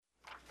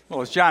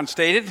Well, as John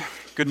stated,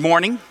 good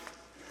morning.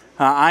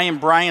 I am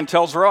Brian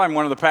Telsborough. I'm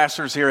one of the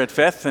pastors here at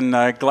Fifth,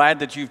 and glad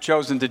that you've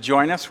chosen to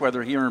join us,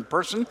 whether here in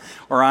person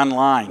or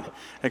online.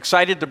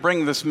 Excited to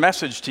bring this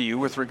message to you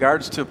with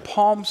regards to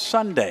Palm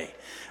Sunday,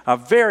 a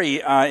very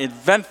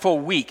eventful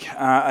week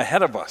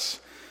ahead of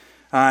us.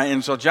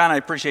 And so, John, I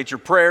appreciate your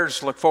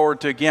prayers. Look forward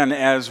to, again,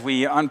 as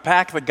we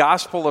unpack the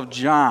Gospel of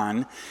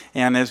John.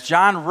 And as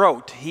John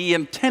wrote, he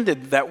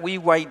intended that we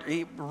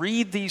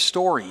read these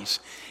stories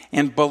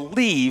and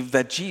believe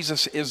that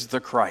Jesus is the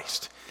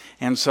Christ.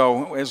 And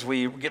so as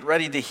we get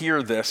ready to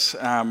hear this,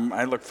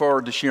 I look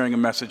forward to sharing a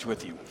message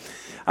with you.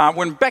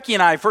 When Becky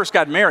and I first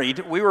got married,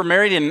 we were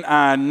married in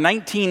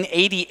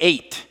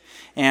 1988,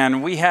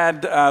 and we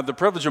had the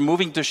privilege of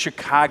moving to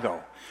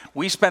Chicago.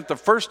 We spent the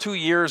first 2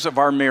 years of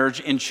our marriage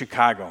in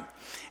Chicago.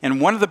 And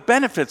one of the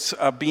benefits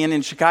of being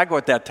in Chicago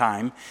at that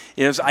time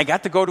is I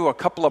got to go to a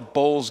couple of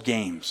Bulls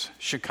games,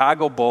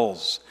 Chicago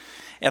Bulls,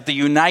 at the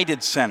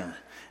United Center.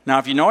 Now,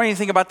 if you know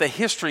anything about the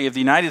history of the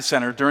United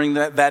Center during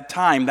that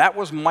time, that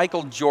was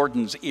Michael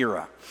Jordan's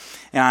era.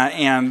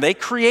 And they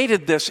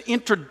created this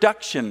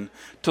introduction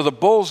to the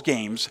Bulls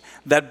games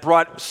that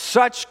brought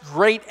such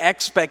great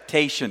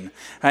expectation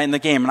in the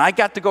game. And I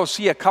got to go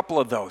see a couple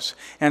of those.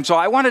 And so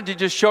I wanted to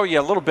just show you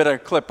a little bit of a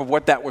clip of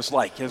what that was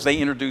like as they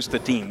introduced the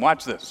team.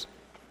 Watch this.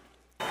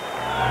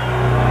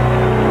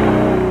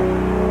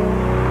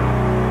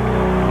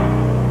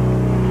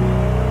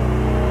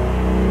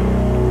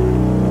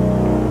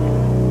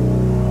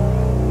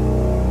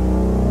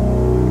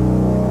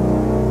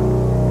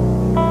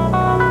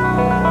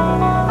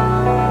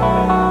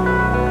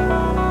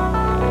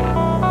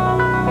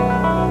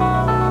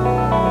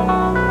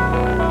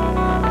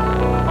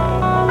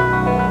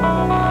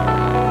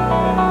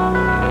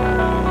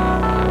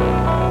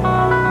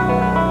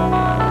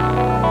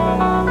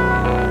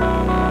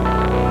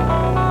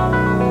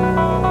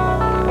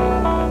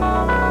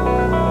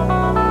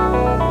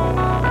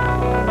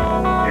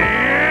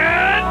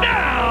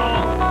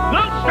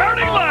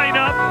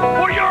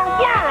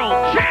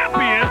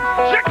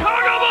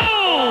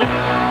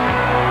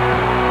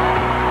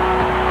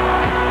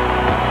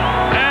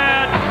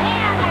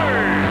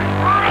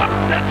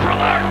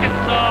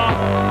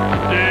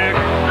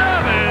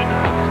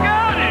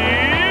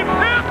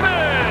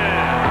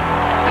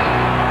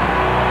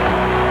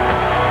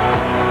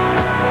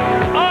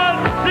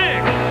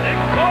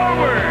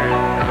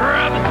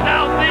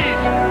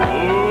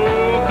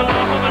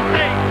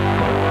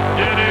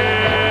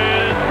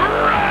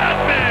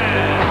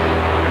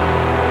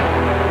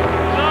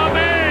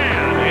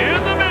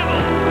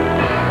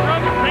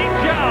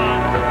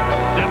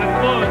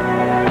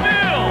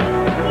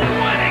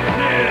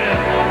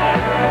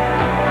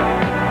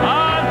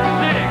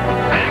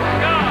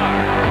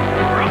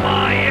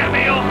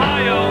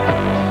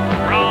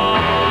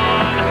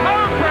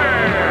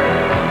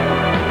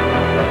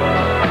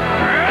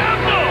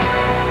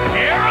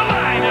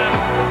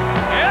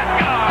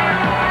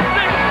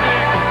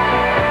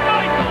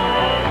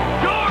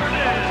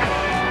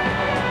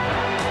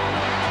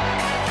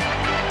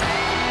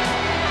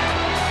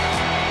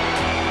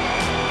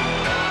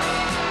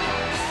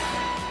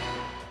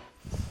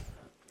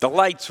 The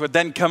lights would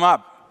then come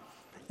up,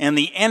 and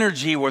the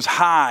energy was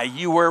high.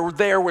 You were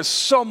there with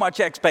so much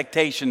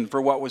expectation for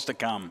what was to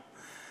come.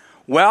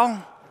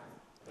 Well,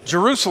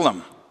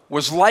 Jerusalem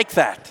was like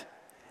that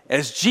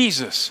as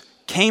Jesus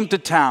came to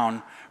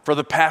town for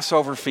the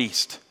Passover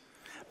feast.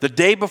 The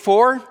day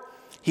before,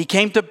 he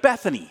came to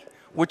Bethany,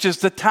 which is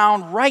the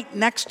town right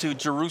next to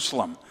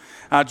Jerusalem.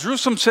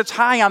 Jerusalem sits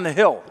high on the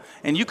hill,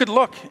 and you could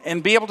look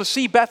and be able to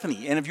see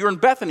Bethany. And if you're in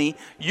Bethany,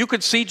 you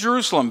could see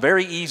Jerusalem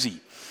very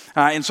easy.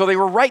 And so they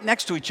were right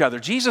next to each other.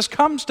 Jesus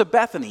comes to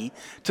Bethany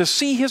to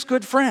see his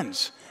good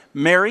friends,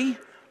 Mary,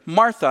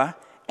 Martha,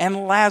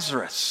 and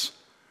Lazarus.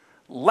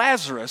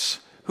 Lazarus,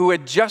 who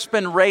had just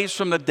been raised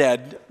from the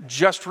dead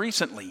just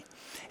recently.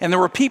 And there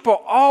were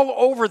people all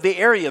over the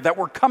area that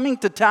were coming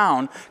to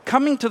town,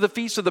 coming to the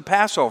feast of the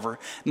Passover,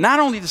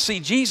 not only to see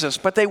Jesus,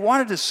 but they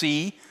wanted to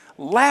see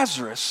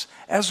Lazarus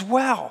as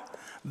well.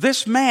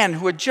 This man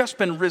who had just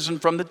been risen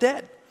from the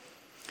dead.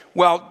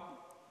 Well,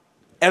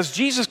 as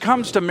Jesus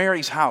comes to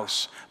Mary's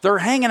house, they're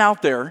hanging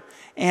out there,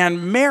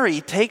 and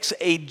Mary takes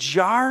a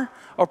jar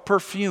of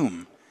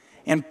perfume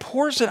and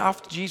pours it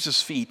off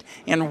Jesus' feet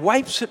and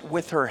wipes it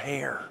with her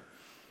hair.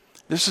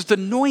 This is the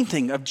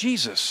anointing of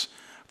Jesus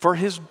for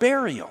his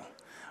burial.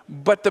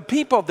 But the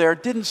people there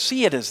didn't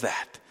see it as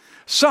that.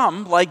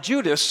 Some, like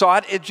Judas, saw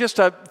it as just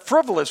a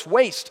frivolous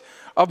waste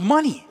of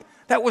money.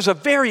 That was a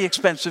very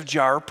expensive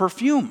jar of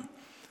perfume.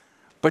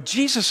 But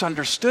Jesus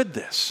understood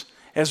this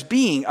as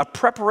being a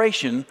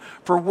preparation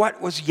for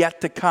what was yet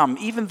to come,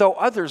 even though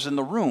others in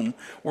the room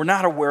were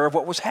not aware of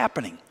what was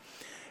happening.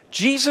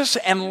 Jesus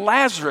and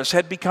Lazarus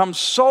had become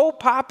so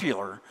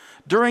popular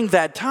during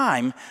that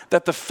time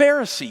that the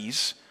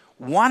Pharisees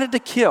wanted to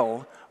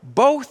kill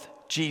both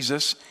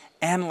Jesus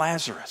and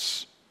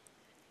Lazarus.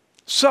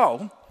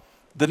 So,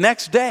 the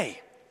next day,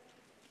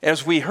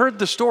 as we heard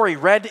the story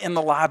read in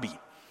the lobby,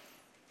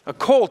 a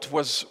colt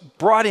was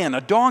brought in,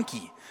 a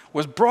donkey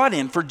was brought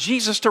in for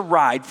Jesus to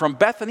ride from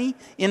Bethany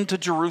into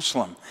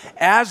Jerusalem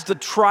as the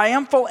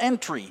triumphal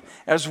entry,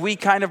 as we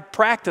kind of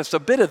practiced a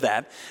bit of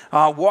that,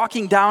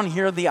 walking down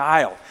here the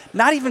aisle.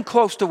 Not even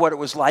close to what it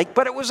was like,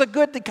 but it was a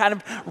good kind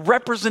of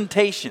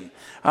representation,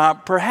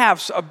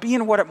 perhaps, of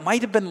being what it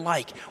might have been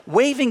like,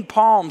 waving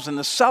palms in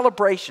the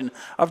celebration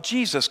of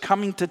Jesus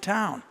coming to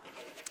town.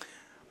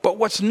 But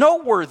what's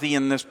noteworthy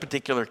in this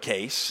particular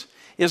case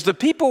is the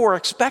people were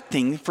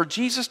expecting for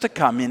Jesus to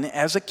come in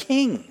as a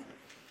king.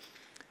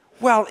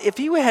 Well, if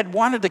he had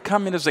wanted to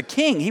come in as a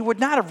king, he would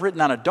not have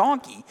ridden on a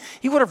donkey.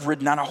 He would have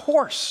ridden on a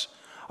horse.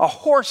 A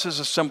horse is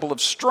a symbol of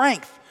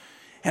strength.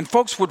 And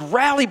folks would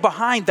rally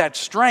behind that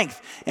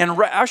strength and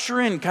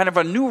usher in kind of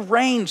a new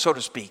reign, so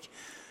to speak.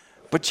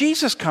 But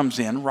Jesus comes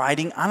in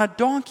riding on a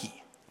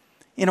donkey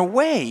in a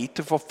way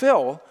to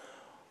fulfill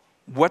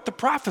what the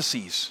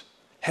prophecies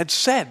had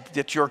said,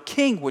 that your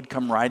king would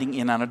come riding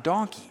in on a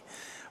donkey.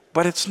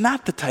 But it's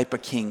not the type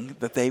of king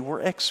that they were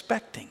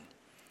expecting.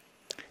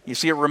 You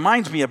see, it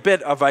reminds me a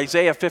bit of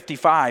Isaiah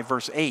 55,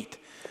 verse 8,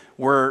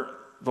 where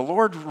the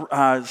Lord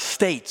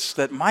states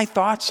that my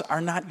thoughts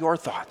are not your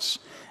thoughts,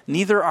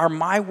 neither are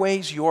my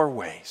ways your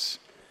ways.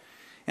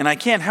 And I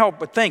can't help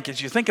but think,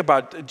 as you think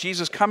about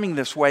Jesus coming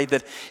this way,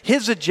 that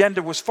his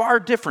agenda was far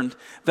different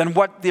than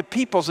what the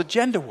people's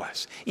agenda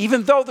was.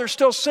 Even though they're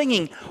still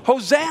singing,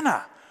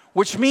 Hosanna,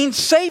 which means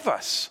save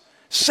us,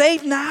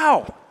 save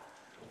now.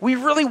 We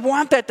really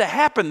want that to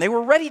happen. They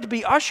were ready to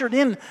be ushered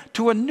in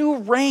to a new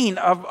reign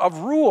of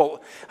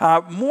rule,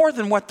 more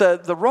than what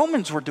the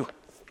Romans were doing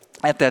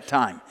at that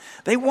time.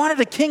 They wanted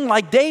a king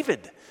like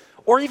David,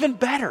 or even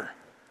better.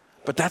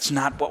 But that's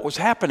not what was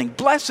happening.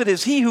 Blessed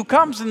is he who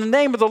comes in the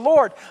name of the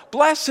Lord.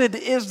 Blessed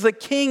is the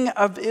King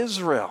of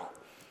Israel.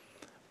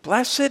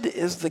 Blessed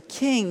is the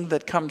king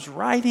that comes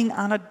riding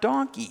on a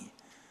donkey.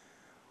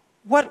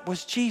 What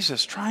was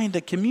Jesus trying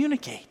to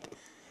communicate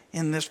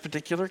in this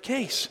particular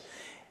case?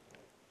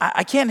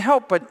 I can't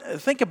help but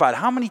think about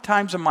how many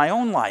times in my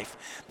own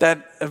life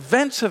that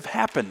events have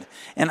happened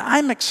and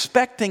I'm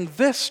expecting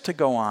this to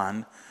go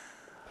on,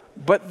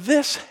 but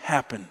this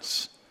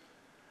happens.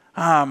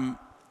 One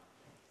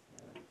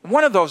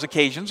of those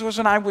occasions was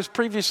when I was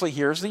previously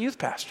here as the youth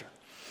pastor.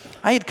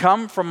 I had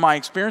come from my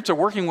experience of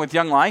working with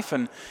Young Life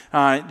and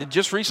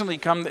just recently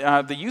come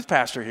the youth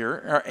pastor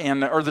here,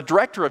 or the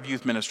director of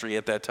youth ministry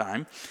at that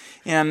time.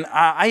 And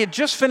I had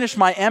just finished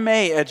my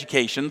MA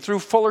education through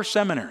Fuller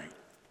Seminary.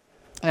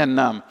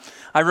 And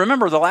I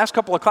remember the last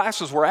couple of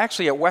classes were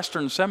actually at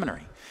Western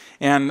Seminary.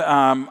 And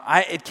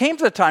it came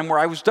to the time where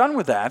I was done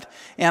with that,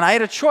 and I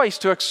had a choice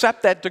to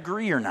accept that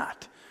degree or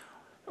not,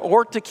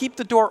 or to keep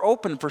the door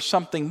open for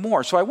something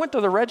more. So I went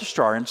to the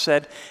registrar and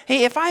said,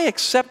 hey, if I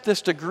accept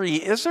this degree,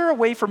 is there a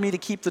way for me to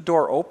keep the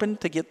door open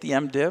to get the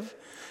MDiv?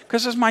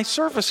 Because as my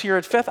service here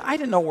at Fifth, I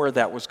didn't know where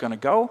that was going to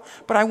go,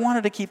 but I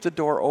wanted to keep the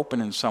door open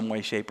in some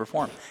way, shape, or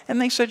form. And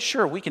they said,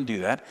 sure, we can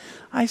do that.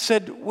 I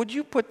said, would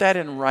you put that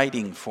in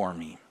writing for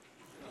me?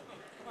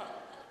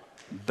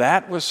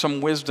 That was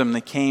some wisdom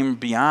that came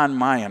beyond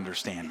my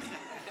understanding.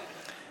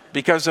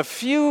 Because a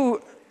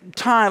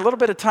little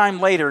bit of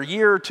time later, a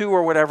year or two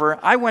or whatever,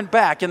 I went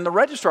back and the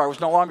registrar was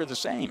no longer the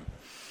same.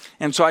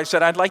 And so I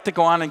said, I'd like to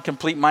go on and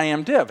complete my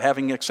MDiv,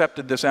 having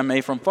accepted this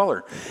MA from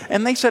Fuller.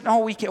 And they said, no,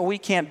 we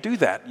can't do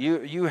that.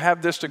 You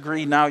have this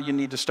degree, now you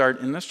need to start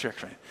in this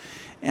direction.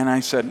 And I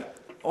said,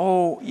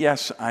 oh,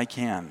 yes, I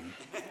can.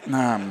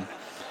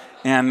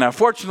 And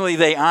fortunately,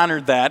 they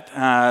honored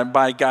that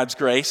by God's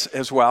grace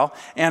as well.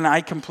 And I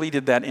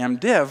completed that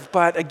MDiv.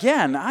 But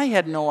again, I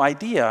had no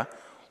idea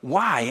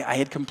why I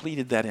had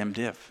completed that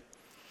MDiv.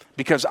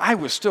 Because I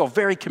was still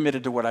very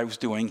committed to what I was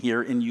doing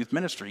here in youth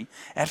ministry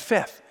at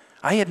Fifth.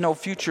 I had no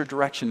future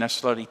direction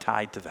necessarily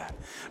tied to that.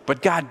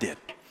 But God did.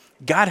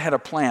 God had a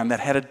plan that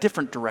had a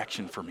different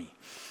direction for me.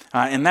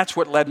 And that's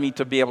what led me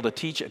to be able to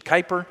teach at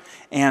Kuiper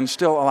and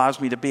still allows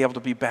me to be able to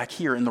be back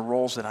here in the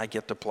roles that I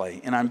get to play.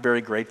 And I'm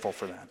very grateful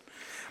for that.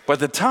 But at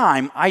the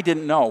time, I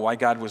didn't know why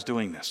God was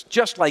doing this.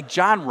 Just like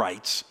John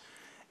writes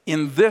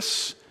in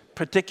this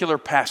particular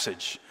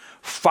passage,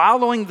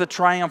 following the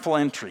triumphal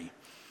entry,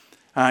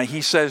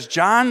 he says,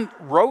 John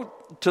wrote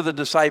to the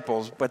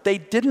disciples, but they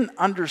didn't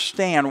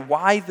understand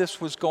why this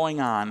was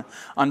going on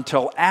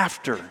until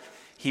after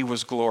he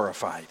was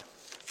glorified.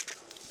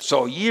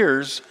 So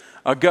years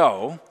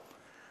ago,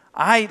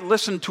 I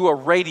listened to a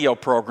radio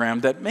program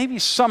that maybe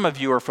some of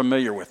you are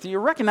familiar with. Do you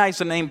recognize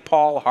the name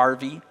Paul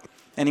Harvey?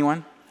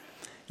 Anyone?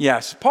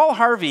 Yes. Paul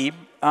Harvey,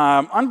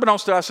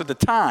 unbeknownst to us at the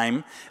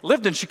time,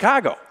 lived in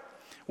Chicago.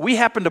 We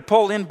happened to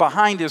pull in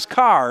behind his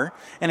car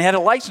and had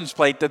a license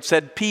plate that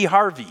said P.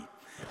 Harvey.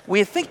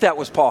 We think that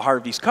was Paul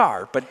Harvey's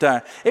car, but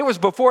it was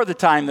before the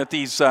time that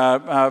these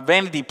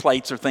vanity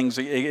plates or things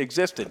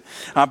existed.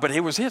 But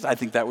it was his. I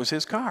think that was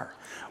his car.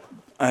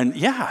 And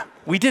yeah,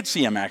 we did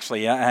see him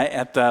actually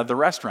at the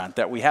restaurant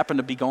that we happened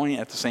to be going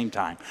at the same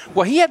time.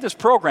 Well, he had this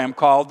program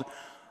called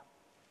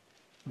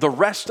The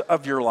Rest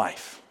of Your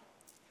Life.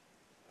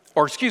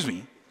 Or excuse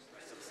me,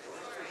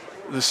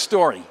 The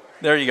Story.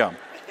 There you go.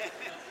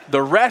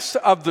 The Rest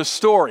of the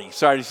Story.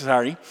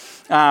 Sorry.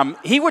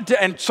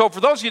 And so for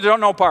those of you who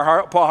don't know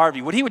Paul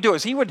Harvey, what he would do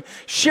is he would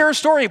share a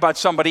story about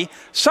somebody.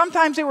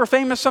 Sometimes they were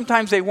famous,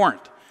 sometimes they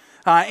weren't.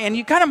 And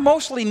you kind of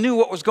mostly knew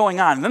what was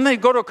going on. And then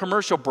they'd go to a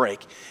commercial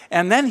break,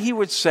 and then he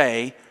would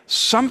say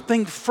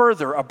something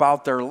further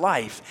about their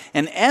life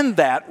and end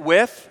that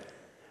with,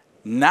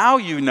 now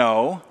you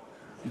know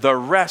the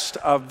rest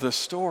of the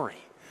story.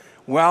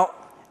 Well,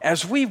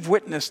 as we've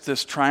witnessed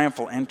this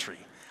triumphal entry,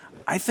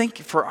 I think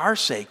for our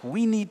sake,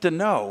 we need to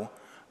know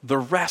the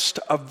rest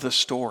of the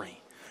story.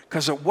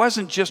 Because it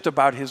wasn't just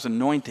about his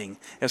anointing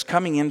as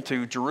coming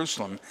into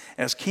Jerusalem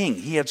as king.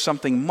 He had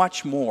something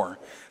much more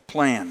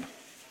planned.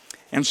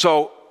 And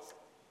so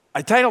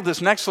I titled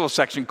this next little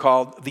section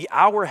called The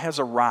Hour Has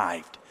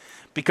Arrived.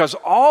 Because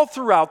all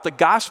throughout the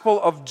Gospel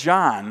of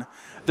John,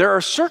 there are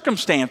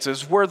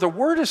circumstances where the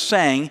word is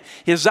saying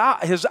his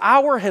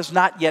hour has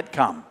not yet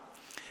come.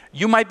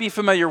 You might be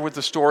familiar with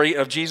the story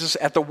of Jesus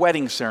at the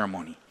wedding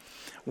ceremony,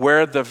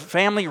 where the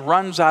family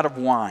runs out of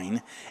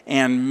wine,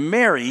 and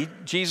Mary,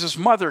 Jesus'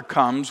 mother,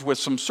 comes with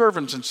some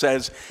servants and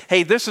says,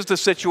 hey, this is the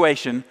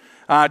situation.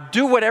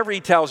 Do whatever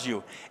he tells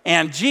you.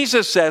 And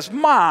Jesus says,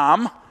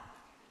 Mom,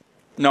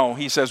 no,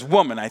 he says,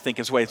 woman, I think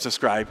is the way it's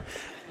described.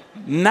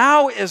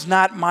 Now is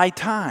not my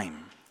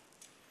time.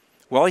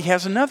 Well, he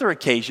has another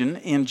occasion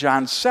in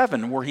John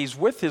 7 where he's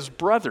with his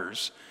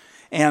brothers,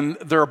 and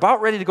they're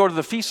about ready to go to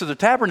the Feast of the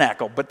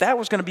Tabernacle, but that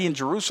was going to be in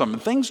Jerusalem,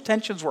 and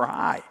tensions were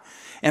high.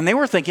 And they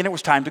were thinking it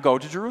was time to go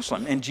to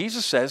Jerusalem. And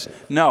Jesus says,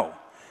 no,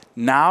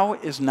 now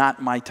is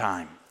not my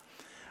time.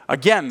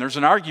 Again, there's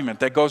an argument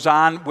that goes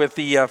on with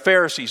the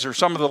Pharisees or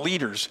some of the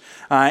leaders.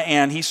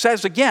 And he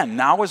says again,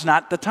 now is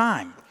not the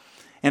time.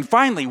 And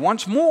finally,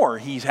 once more,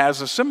 he has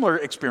a similar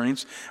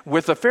experience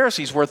with the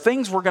Pharisees where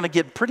things were going to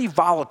get pretty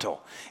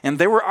volatile. And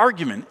they were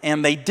arguing,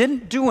 and they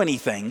didn't do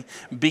anything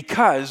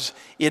because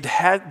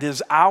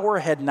his hour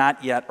had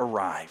not yet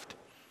arrived.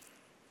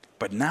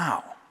 But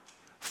now,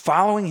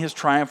 following his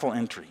triumphal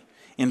entry,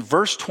 in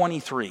verse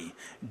 23,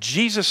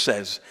 Jesus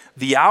says,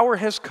 the hour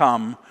has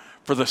come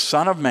for the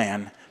Son of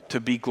Man to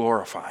be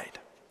glorified.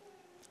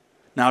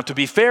 Now, to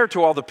be fair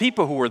to all the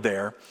people who were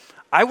there,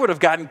 I would have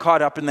gotten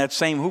caught up in that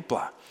same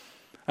hoopla.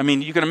 I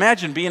mean, you can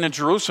imagine being in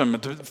Jerusalem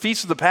at the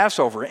Feast of the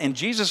Passover, and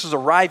Jesus is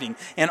arriving,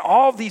 and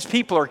all these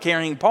people are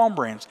carrying palm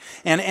branches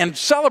and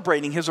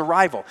celebrating his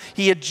arrival.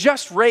 He had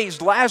just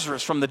raised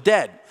Lazarus from the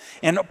dead.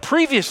 And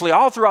previously,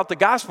 all throughout the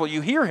gospel,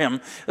 you hear him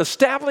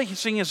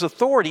establishing his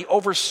authority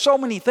over so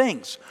many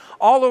things,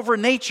 all over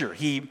nature.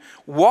 He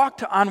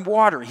walked on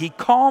water. He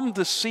calmed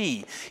the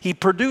sea. He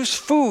produced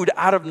food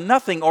out of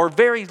nothing or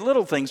very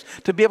little things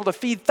to be able to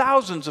feed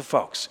thousands of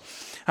folks.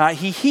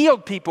 He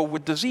healed people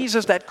with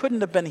diseases that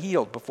couldn't have been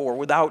healed before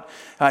without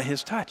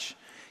his touch.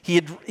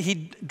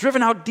 He'd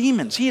driven out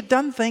demons. He had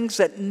done things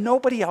that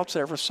nobody else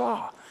ever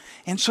saw.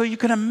 And so you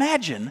can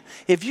imagine,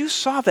 if you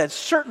saw that,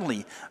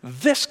 certainly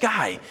this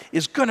guy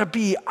is going to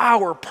be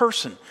our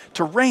person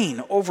to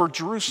reign over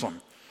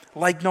Jerusalem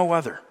like no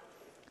other.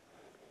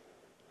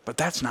 But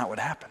that's not what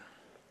happened.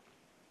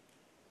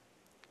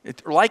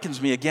 It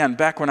likens me again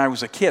back when I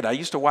was a kid. I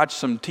used to watch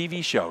some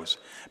TV shows.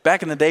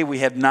 Back in the day, we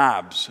had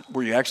knobs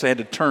where you actually had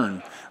to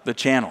turn the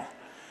channel.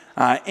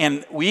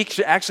 And we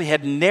actually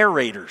had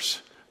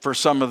narrators for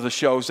some of the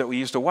shows that we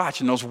used to watch.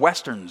 And those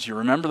Westerns, you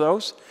remember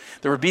those?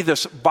 There would be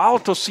this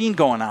volatile scene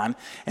going on,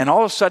 and all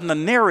of a sudden the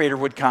narrator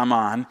would come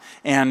on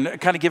and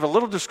kind of give a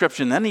little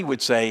description. Then he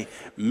would say,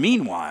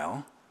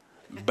 meanwhile,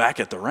 back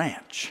at the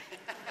ranch.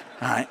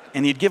 All right?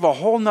 And he'd give a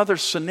whole nother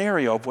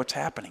scenario of what's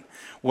happening.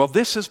 Well,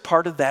 this is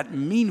part of that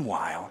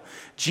meanwhile.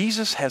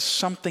 Jesus has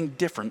something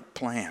different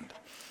planned.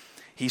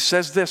 He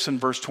says this in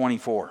verse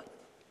 24.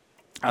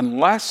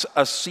 Unless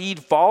a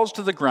seed falls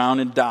to the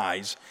ground and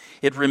dies,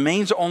 it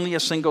remains only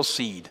a single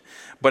seed.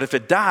 But if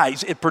it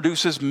dies, it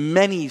produces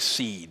many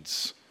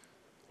seeds.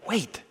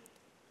 Wait,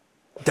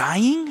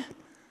 dying?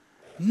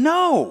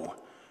 No,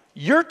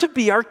 you're to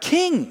be our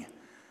king.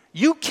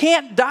 You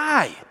can't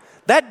die.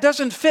 That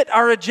doesn't fit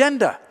our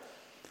agenda.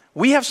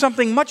 We have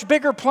something much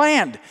bigger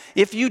planned.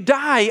 If you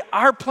die,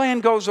 our plan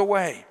goes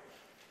away.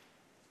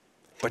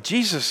 But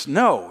Jesus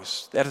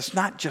knows that it's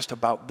not just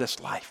about this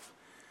life.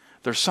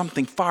 There's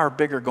something far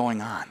bigger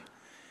going on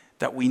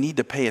that we need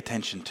to pay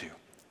attention to.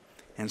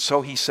 And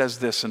so he says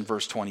this in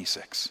verse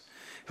 26.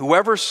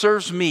 Whoever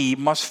serves me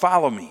must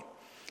follow me,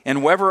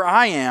 and wherever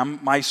I am,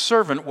 my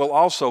servant will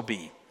also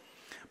be.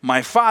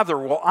 My Father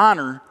will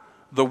honor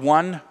the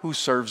one who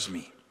serves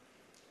me.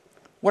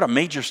 What a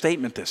major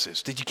statement this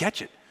is. Did you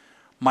catch it?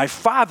 My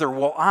Father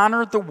will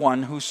honor the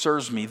one who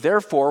serves me.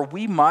 Therefore,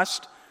 we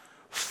must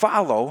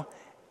follow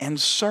and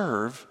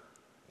serve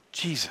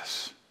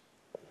Jesus.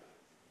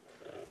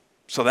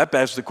 So that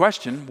begs the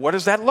question, what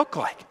does that look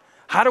like?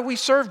 How do we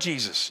serve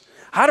Jesus?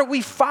 How do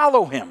we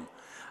follow him?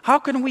 How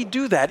can we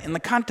do that in the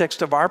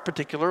context of our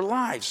particular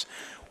lives?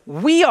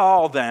 We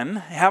all then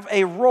have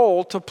a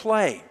role to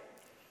play.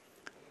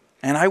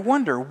 And I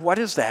wonder, what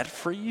is that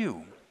for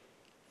you?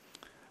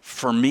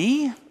 For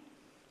me,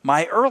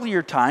 my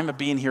earlier time of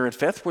being here at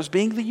Fifth was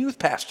being the youth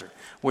pastor,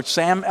 which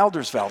Sam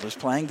Eldersveld is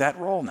playing that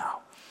role now.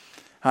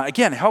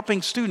 Again,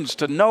 helping students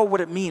to know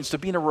what it means to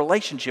be in a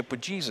relationship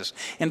with Jesus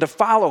and to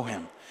follow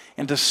him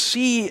and to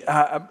see,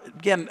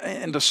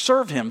 and to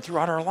serve him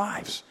throughout our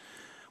lives.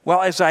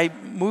 Well, as I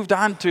moved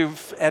on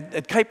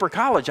at Kuiper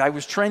College, I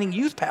was training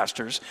youth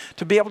pastors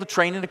to be able to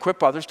train and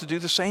equip others to do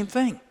the same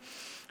thing.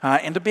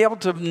 And to be able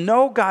to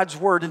know God's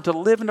word and to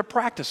live and to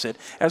practice it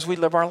as we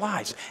live our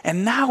lives.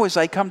 And now as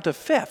I come to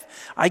fifth,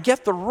 I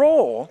get the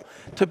role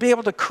to be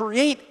able to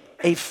create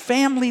a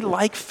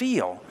family-like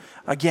feel.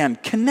 Again,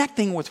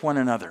 connecting with one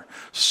another,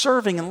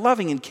 serving and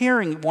loving and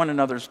caring one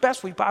another as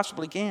best we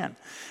possibly can.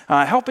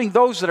 Helping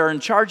those that are in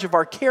charge of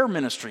our care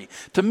ministry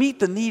to meet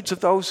the needs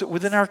of those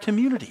within our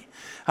community.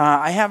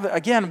 I have,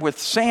 again, with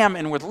Sam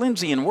and with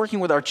Lindsay and working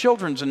with our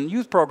children's and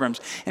youth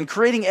programs and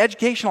creating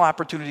educational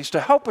opportunities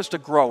to help us to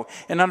grow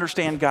and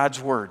understand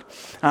God's word.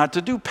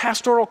 To do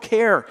pastoral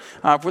care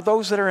for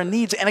those that are in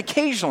needs. And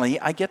occasionally,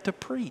 I get to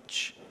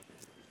preach.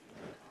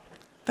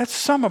 That's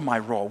some of my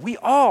role. We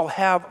all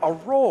have a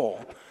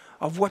role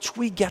of which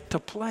we get to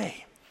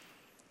play.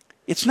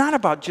 It's not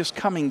about just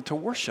coming to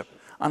worship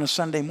on a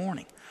Sunday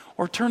morning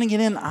or turning it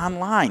in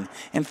online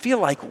and feel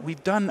like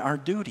we've done our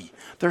duty.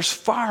 There's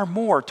far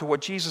more to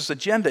what Jesus'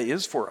 agenda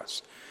is for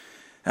us.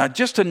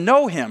 Just to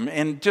know him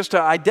and just to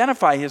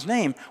identify his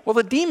name, well,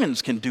 the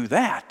demons can do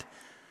that.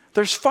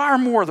 There's far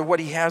more than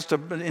what he has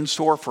in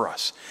store for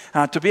us.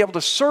 To be able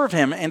to serve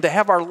him and to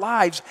have our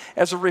lives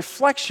as a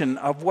reflection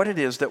of what it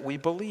is that we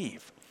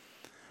believe.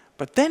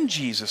 But then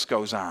Jesus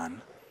goes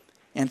on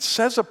and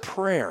says a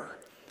prayer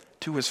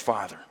to his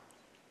Father.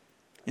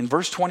 In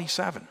verse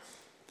 27,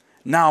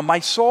 "Now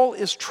my soul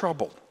is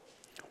troubled.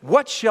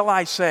 What shall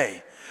I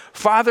say?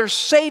 Father,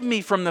 save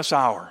me from this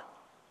hour.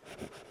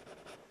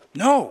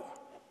 No,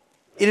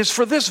 it is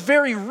for this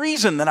very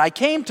reason that I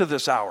came to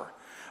this hour.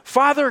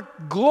 Father,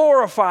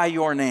 glorify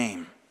your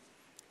name."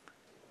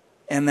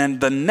 And then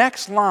the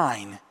next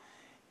line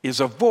is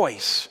a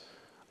voice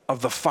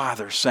of the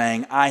Father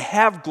saying, "I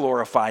have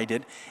glorified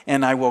it,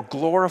 and I will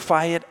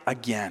glorify it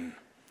again."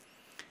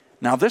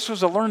 Now, this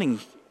was a learning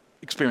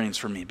experience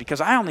for me because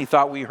I only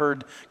thought we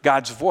heard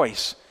God's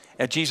voice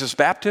at Jesus'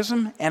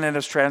 baptism and at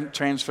his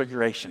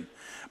transfiguration.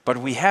 But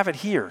we have it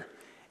here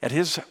at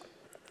his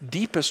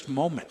deepest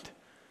moment.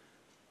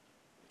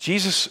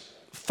 Jesus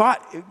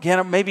thought,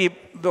 again, maybe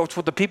that's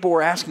what the people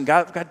were asking,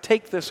 God,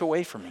 take this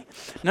away from me.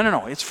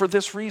 No, it's for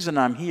this reason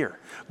I'm here.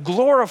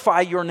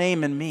 Glorify your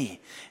name in me.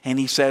 And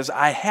he says,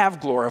 I have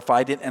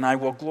glorified it and I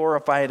will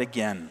glorify it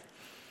again.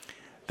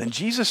 Then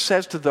Jesus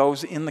says to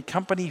those in the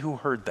company who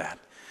heard that,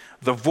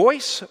 the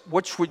voice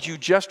which you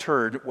just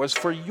heard was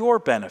for your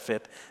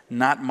benefit,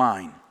 not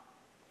mine.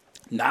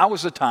 Now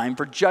is the time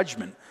for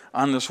judgment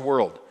on this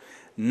world.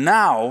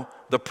 Now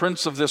the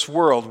prince of this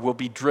world will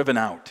be driven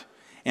out.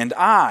 And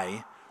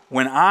I,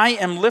 when I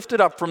am lifted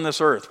up from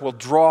this earth, will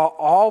draw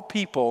all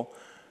people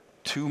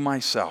to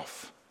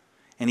myself.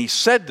 And he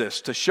said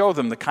this to show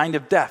them the kind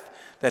of death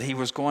that he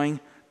was going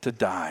to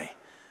die.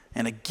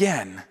 And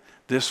again,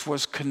 this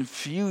was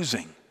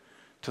confusing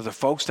to the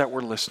folks that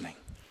were listening.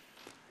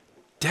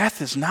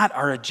 Death is not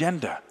our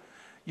agenda.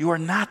 You are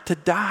not to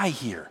die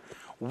here.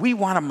 We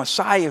want a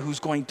Messiah who's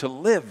going to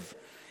live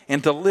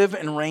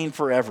and reign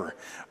forever.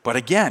 But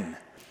again,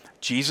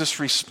 Jesus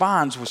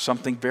responds with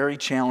something very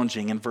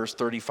challenging in verse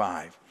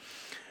 35.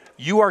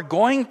 You are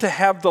going to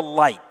have the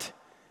light,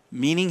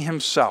 meaning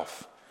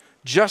himself,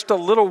 just a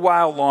little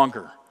while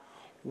longer.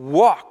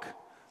 Walk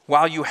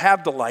while you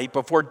have the light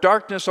before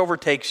darkness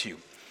overtakes you.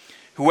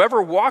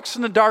 Whoever walks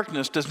in the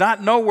darkness does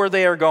not know where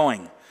they are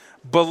going.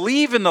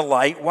 Believe in the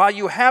light while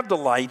you have the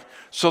light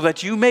so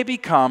that you may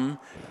become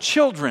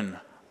children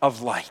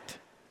of light.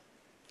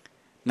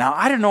 Now,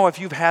 I don't know if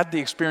you've had the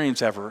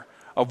experience ever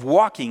of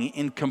walking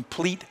in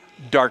complete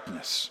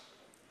darkness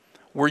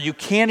where you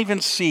can't even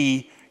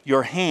see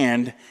your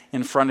hand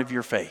in front of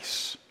your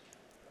face.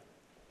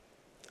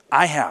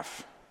 I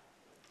have.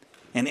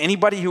 And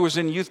anybody who was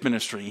in youth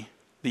ministry,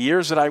 the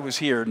years that I was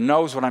here,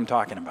 knows what I'm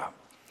talking about.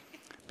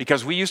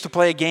 Because we used to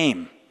play a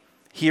game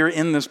here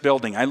in this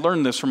building. I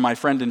learned this from my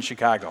friend in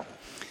Chicago.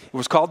 It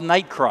was called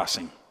Night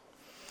Crossing.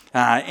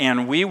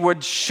 And we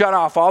would shut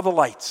off all the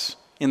lights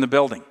in the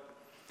building.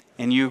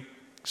 And you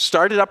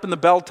started up in the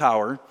bell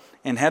tower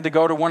and had to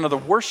go to one of the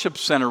worship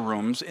center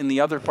rooms in the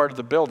other part of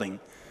the building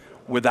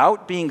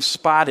without being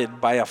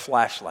spotted by a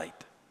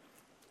flashlight,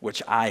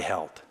 which I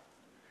held.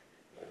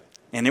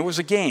 And it was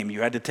a game.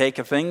 You had to take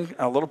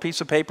a little piece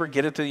of paper,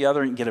 get it to the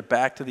other, and get it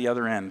back to the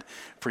other end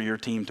for your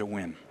team to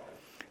win.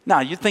 Now,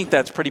 you'd think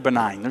that's pretty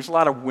benign. There's a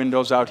lot of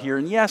windows out here,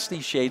 and yes,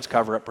 these shades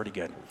cover up pretty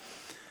good.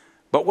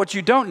 But what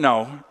you don't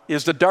know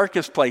is the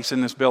darkest place in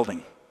this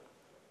building,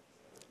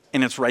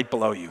 and it's right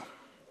below you.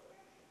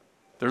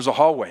 There's a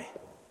hallway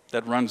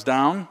that runs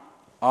down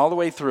all the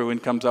way through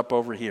and comes up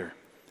over here,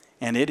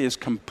 and it is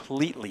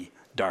completely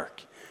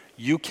dark.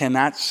 You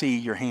cannot see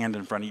your hand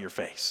in front of your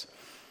face.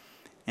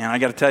 And I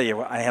got to tell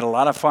you, I had a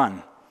lot of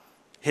fun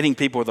hitting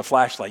people with a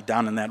flashlight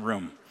down in that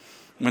room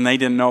when they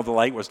didn't know the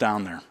light was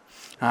down there.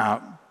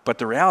 But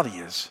the reality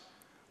is,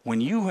 when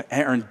you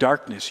are in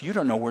darkness, you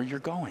don't know where you're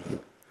going.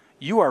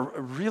 you are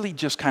really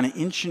just kind of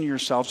inching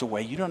yourselves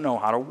away. You don't know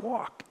how to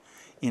walk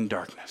in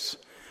darkness.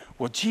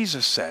 Well,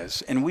 Jesus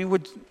says, and we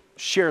would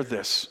share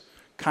this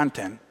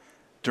content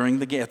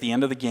at the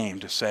end of the game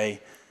to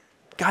say,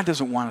 God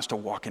doesn't want us to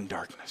walk in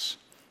darkness.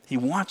 He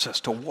wants us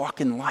to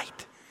walk in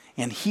light.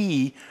 And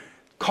he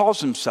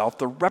calls himself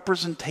the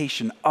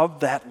representation of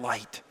that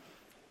light.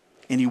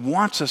 And he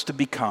wants us to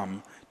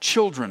become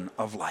children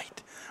of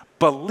light.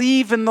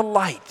 Believe in the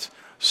light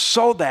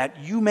so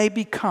that you may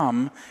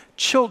become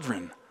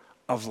children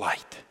of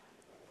light.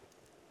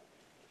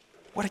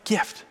 What a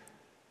gift.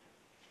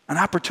 An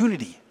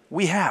opportunity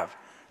we have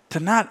to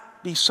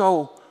not be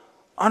so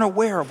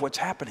unaware of what's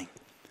happening.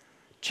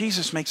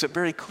 Jesus makes it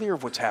very clear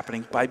of what's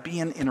happening by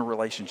being in a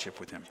relationship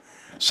with him.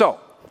 So,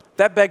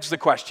 that begs the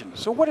question.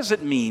 So what does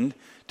it mean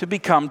to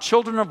become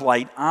children of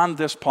light on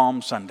this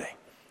Palm Sunday?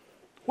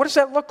 What does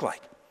that look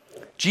like?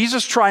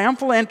 Jesus'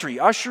 triumphal entry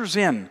ushers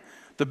in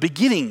the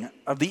beginning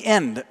of the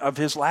end of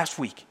his last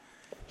week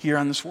here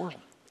on this world.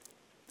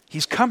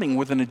 He's coming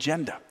with an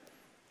agenda.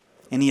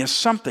 And he has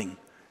something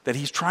that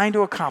he's trying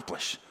to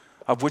accomplish,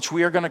 of which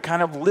we are going to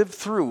kind of live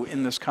through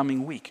in this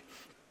coming week.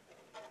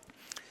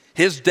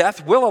 His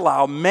death will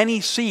allow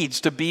many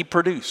seeds to be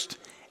produced.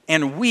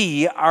 And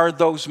we are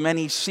those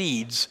many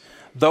seeds,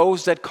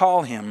 those that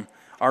call him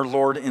our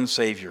Lord and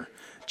Savior.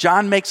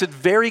 John makes it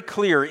very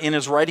clear in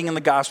his writing in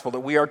the gospel that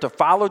we are to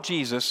follow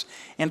Jesus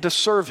and to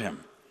serve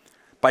him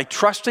by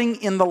trusting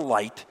in the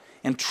light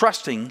and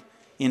trusting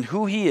in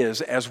who he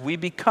is as we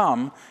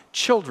become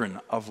children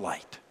of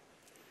light.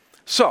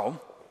 So,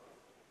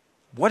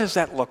 what does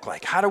that look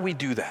like? How do we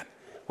do that?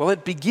 Well,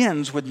 it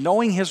begins with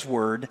knowing his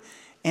word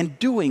and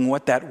doing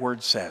what that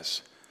word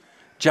says.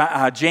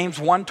 James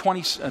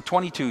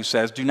 1:22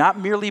 says, "Do not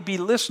merely be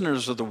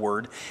listeners of the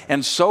word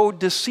and so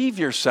deceive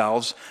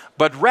yourselves,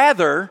 but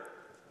rather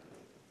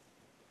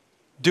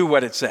do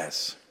what it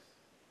says."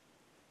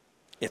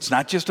 It's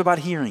not just about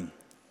hearing.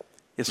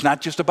 It's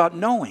not just about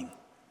knowing,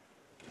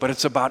 but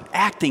it's about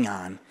acting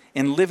on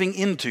and living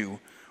into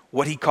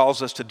what he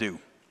calls us to do.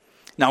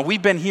 Now,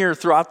 we've been here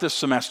throughout this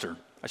semester.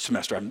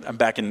 I'm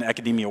back in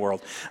academia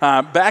world.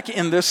 Back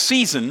in this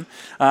season,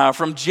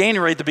 from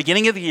January at the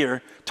beginning of the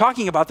year,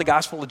 talking about the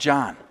Gospel of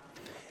John.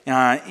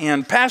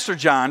 And Pastor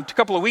John, a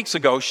couple of weeks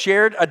ago,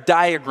 shared a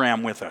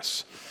diagram with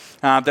us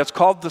that's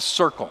called the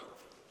circle.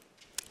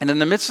 And in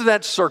the midst of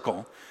that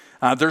circle,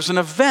 there's an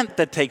event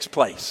that takes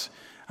place.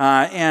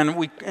 And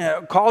we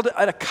called it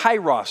a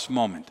kairos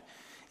moment.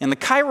 And the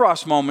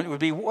kairos moment would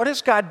be, what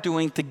is God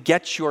doing to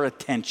get your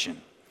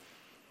attention?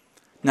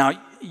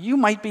 Now, you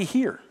might be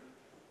here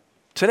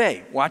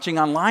today, watching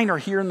online or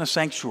here in the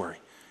sanctuary,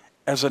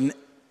 as an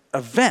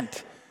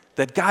event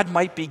that God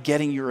might be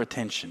getting your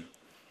attention.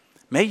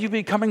 May you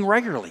be coming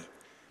regularly,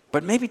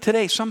 but maybe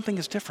today something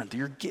is different.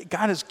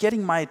 God is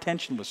getting my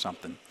attention with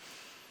something.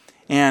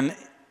 And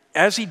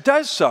as he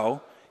does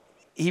so,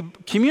 he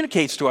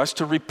communicates to us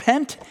to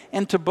repent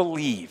and to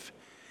believe.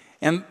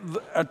 And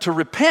to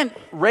repent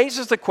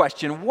raises the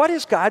question, what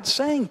is God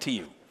saying to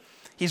you?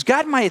 He's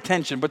got my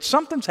attention, but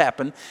something's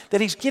happened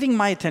that he's getting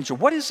my attention.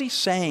 What is he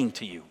saying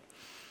to you?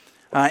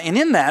 And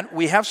in that,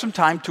 we have some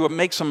time to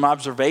make some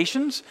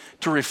observations,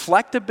 to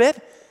reflect a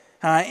bit,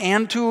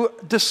 and to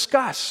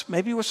discuss,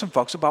 maybe with some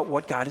folks, about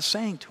what God is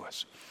saying to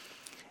us.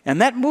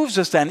 And that moves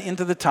us then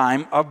into the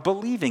time of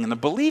believing. And the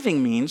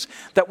believing means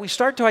that we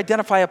start to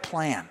identify a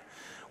plan.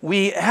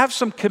 We have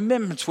some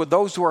commitments with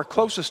those who are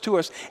closest to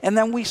us, and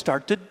then we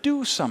start to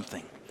do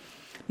something.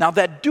 Now,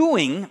 that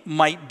doing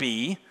might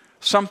be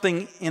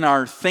something in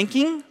our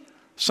thinking,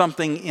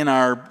 something in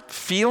our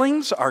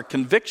feelings, our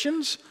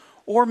convictions,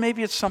 or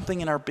maybe it's something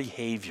in our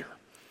behavior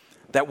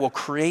that will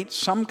create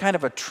some kind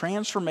of a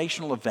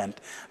transformational event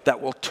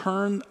that will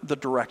turn the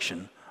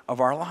direction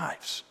of our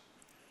lives.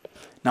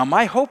 Now,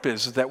 my hope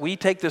is that we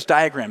take this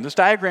diagram. This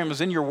diagram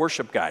is in your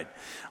worship guide.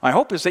 My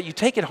hope is that you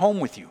take it home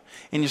with you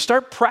and you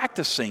start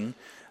practicing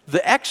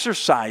the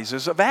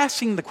exercises of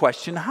asking the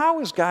question, how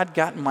has God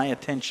gotten my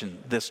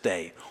attention this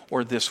day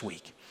or this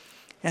week?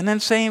 And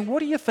then saying, what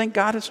do you think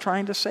God is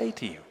trying to say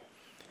to you?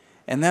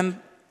 And then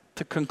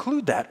to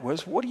conclude that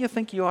was, what do you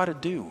think you ought to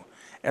do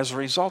as a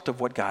result of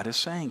what God is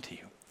saying to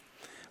you?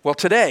 Well,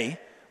 today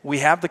we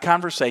have the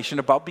conversation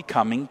about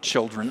becoming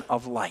children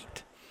of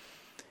light.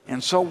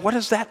 And so what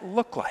does that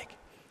look like?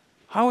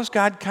 How is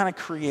God kind of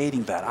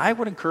creating that? I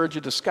would encourage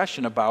a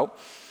discussion about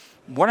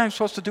what I'm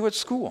supposed to do at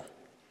school.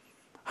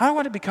 How do I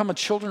want to become a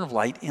children of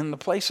light in the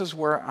places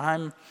where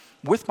I'm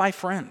with my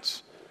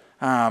friends?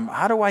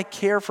 How do I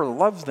care for,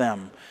 love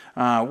them?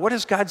 What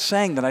is God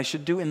saying that I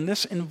should do in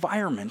this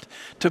environment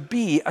to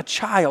be a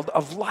child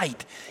of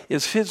light?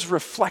 Is his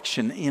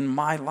reflection in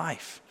my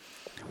life?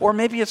 Or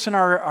maybe it's in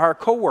our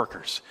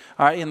coworkers,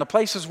 in the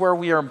places where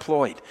we are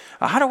employed.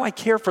 How do I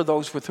care for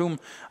those with whom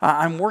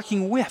I'm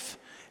working with,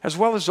 as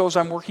well as those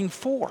I'm working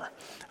for?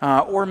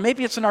 Or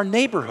maybe it's in our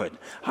neighborhood.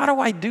 How do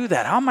I do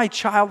that? How am I a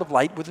child of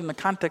light within the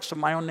context of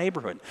my own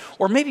neighborhood?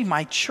 Or maybe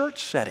my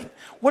church setting.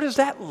 What does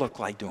that look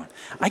like doing?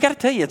 I got to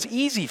tell you, it's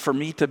easy for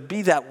me to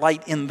be that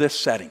light in this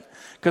setting.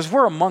 because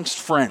we're amongst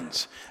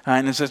friends.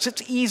 And it says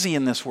it's easy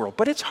in this world,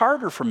 but it's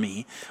harder for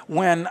me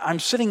when I'm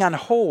sitting on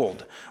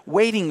hold,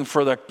 waiting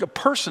for the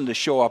person to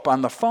show up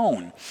on the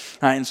phone.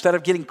 Instead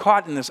of getting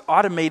caught in this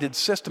automated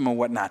system and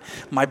whatnot,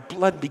 my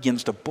blood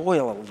begins to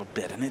boil a little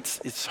bit, and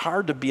it's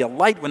hard to be a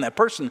light when that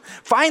person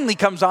finally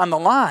comes on the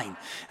line.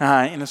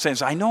 In a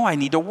sense, I know I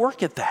need to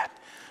work at that.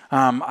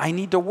 I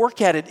need to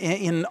work at it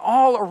in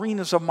all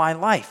arenas of my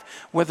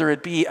life, whether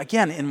it be,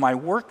 again, in my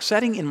work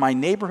setting, in my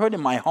neighborhood, in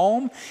my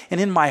home,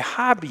 and in my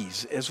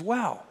hobbies as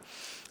well.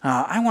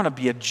 I want to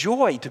be a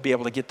joy to be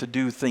able to get to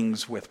do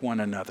things with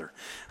one another.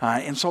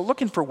 And so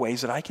looking for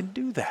ways that I can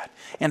do that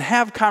and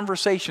have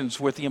conversations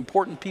with the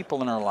important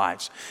people in our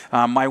lives.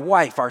 My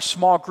wife, our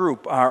small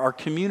group, our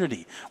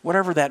community,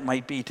 whatever that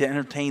might be, to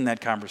entertain that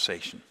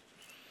conversation.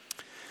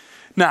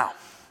 Now,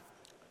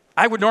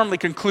 I would normally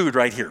conclude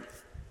right here.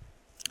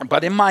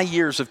 But in my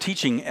years of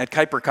teaching at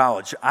Kuiper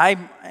College, I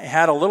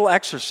had a little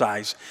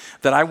exercise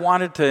that I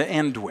wanted to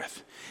end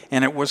with.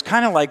 And it was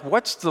kind of like,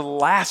 what's the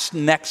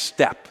next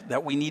step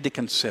that we need to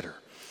consider?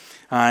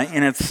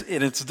 And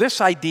it's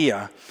this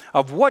idea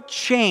of what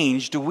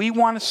change do we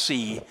want to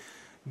see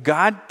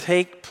God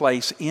take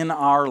place in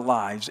our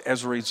lives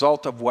as a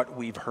result of what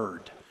we've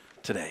heard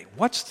today?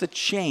 What's the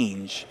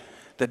change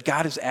that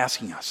God is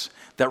asking us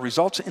that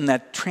results in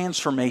that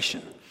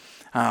transformation?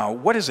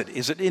 What is it?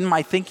 Is it in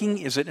my thinking?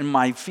 Is it in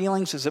my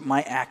feelings? Is it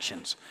my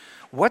actions?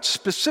 What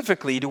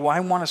specifically do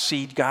I want to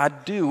see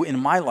God do in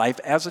my life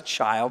as a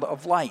child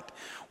of light?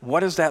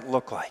 What does that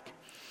look like?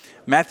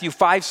 Matthew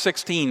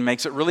 5:16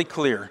 makes it really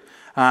clear.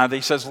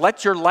 He says,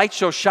 "Let your light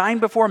so shine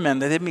before men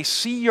that they may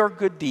see your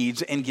good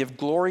deeds and give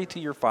glory to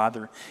your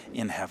Father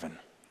in heaven."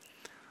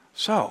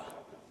 So,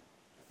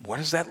 what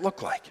does that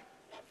look like?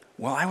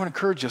 Well, I would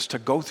encourage us to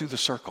go through the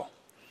circle.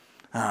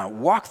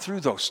 Walk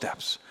through those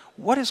steps.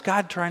 What is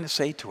God trying to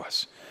say to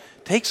us?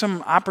 Take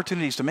some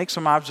opportunities to make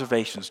some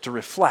observations, to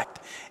reflect,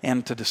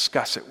 and to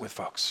discuss it with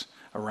folks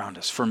around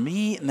us. For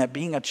me, in that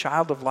being a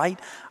child of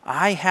light,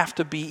 I have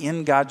to be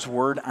in God's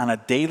Word on a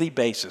daily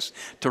basis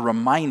to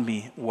remind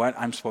me what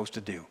I'm supposed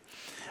to do.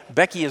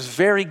 Becky is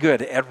very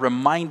good at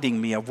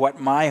reminding me of what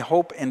my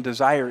hope and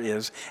desire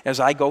is as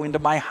I go into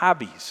my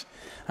hobbies.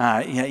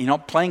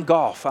 Playing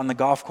golf on the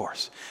golf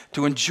course,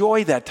 to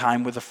enjoy that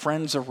time with the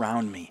friends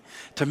around me,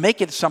 to make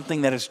it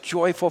something that is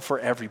joyful for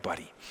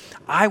everybody.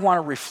 I want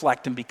to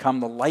reflect and become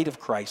the light of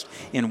Christ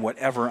in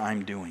whatever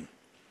I'm doing.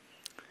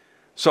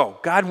 So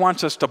God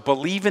wants us to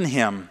believe in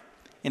Him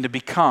and to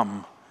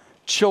become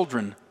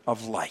children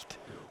of light.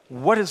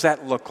 What does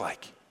that look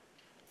like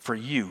for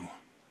you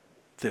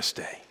this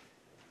day?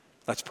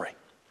 Let's pray.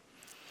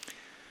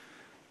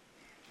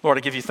 Lord,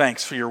 I give you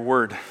thanks for your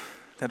word,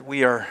 that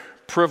we are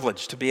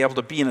privileged to be able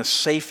to be in a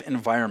safe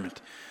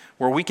environment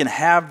where we can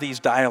have these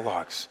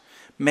dialogues.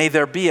 May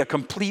there be a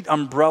complete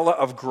umbrella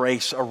of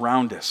grace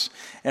around us,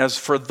 as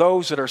for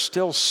those that are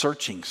still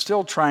searching,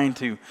 still trying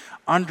to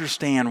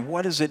understand,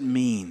 what does it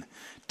mean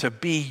to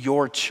be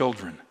your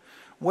children?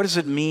 What does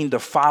it mean to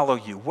follow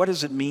you? What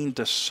does it mean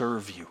to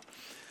serve you?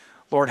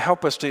 Lord,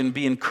 help us to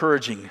be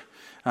encouraging.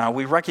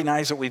 We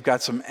recognize that we've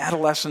got some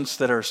adolescents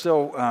that are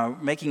still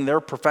making their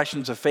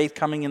professions of faith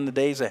coming in the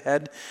days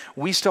ahead.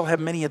 We still have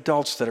many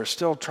adults that are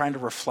still trying to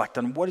reflect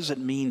on what does it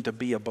mean to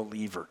be a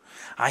believer.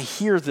 I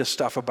hear this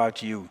stuff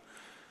about you,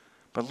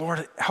 but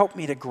Lord, help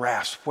me to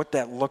grasp what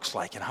that looks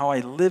like and how I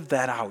live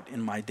that out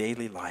in my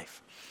daily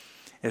life.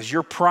 As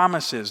your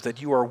promise is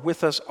that you are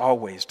with us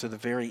always to the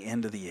very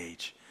end of the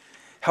age.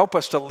 Help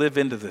us to live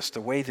into this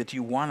the way that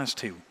you want us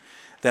to,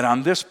 that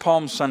on this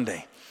Palm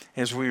Sunday,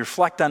 as we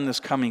reflect on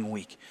this coming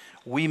week,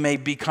 we may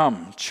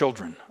become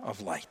children of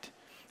light.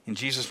 In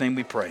Jesus' name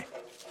we pray.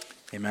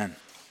 Amen.